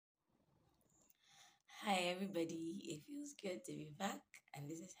everybody, it feels good to be back, and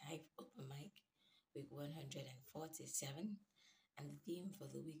this is Hive Open Mic, week 147, and the theme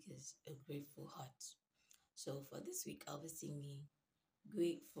for the week is A Grateful Heart. So for this week, I'll be singing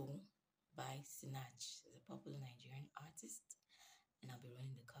Grateful by Sinach, a popular Nigerian artist, and I'll be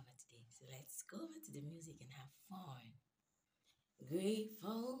running the cover today. So let's go over to the music and have fun.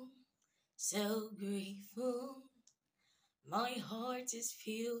 Grateful, so grateful, my heart is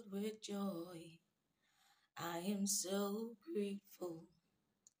filled with joy. I am so grateful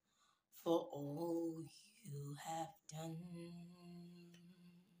for all you have done.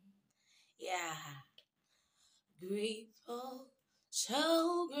 Yeah, grateful,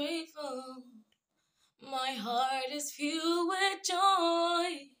 so grateful. My heart is filled with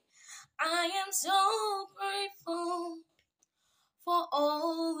joy. I am so grateful for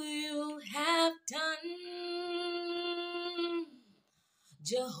all you have done.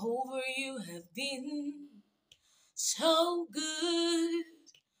 Jehovah, you have been so good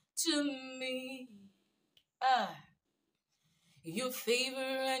to me. Your favor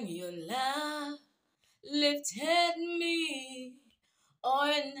and your love lifted me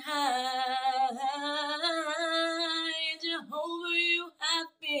on high. Jehovah, you have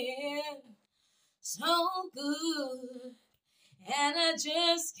been so good, and I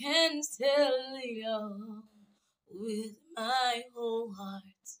just can't tell it all with my whole heart.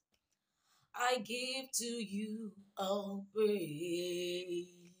 I give to you all praise.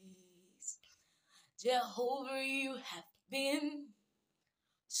 Jehovah, you have been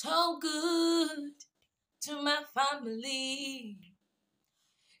so good to my family.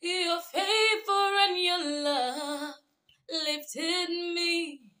 Your favor and your love lifted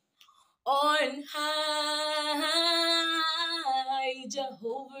me on high.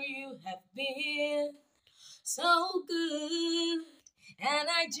 Jehovah, you have been so good, and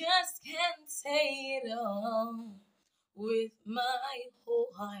I just can't say it all with my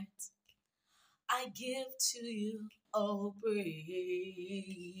whole heart. I give to you all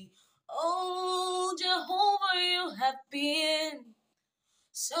praise. Oh, Jehovah, you have been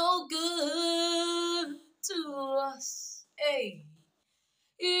so good to us. Hey,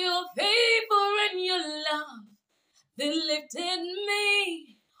 your favor and your love, they lifted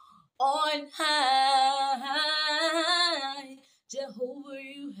me on high. Jehovah,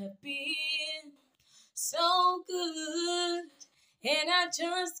 you have been so good, and I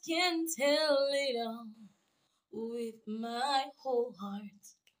just can't tell it all with my whole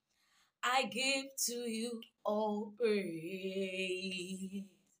heart. I give to you all praise.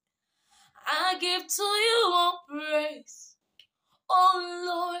 I give to you all praise. Oh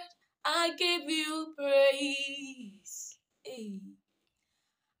Lord, I give you praise. Hey.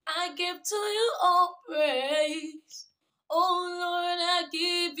 I give to you all praise. Oh Lord, I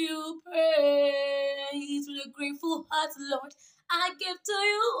give you praise. With a grateful heart, Lord, I give to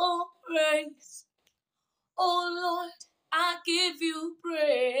you all praise. Oh Lord, I give you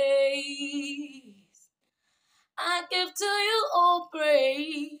praise. I give to you all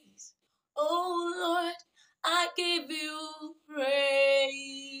praise. Oh Lord, I give you praise.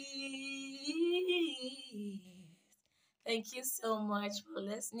 Thank you so much for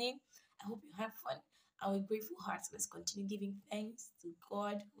listening. I hope you have fun. Our grateful hearts. Let's continue giving thanks to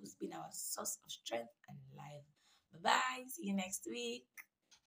God, who's been our source of strength and life. Bye-bye. See you next week.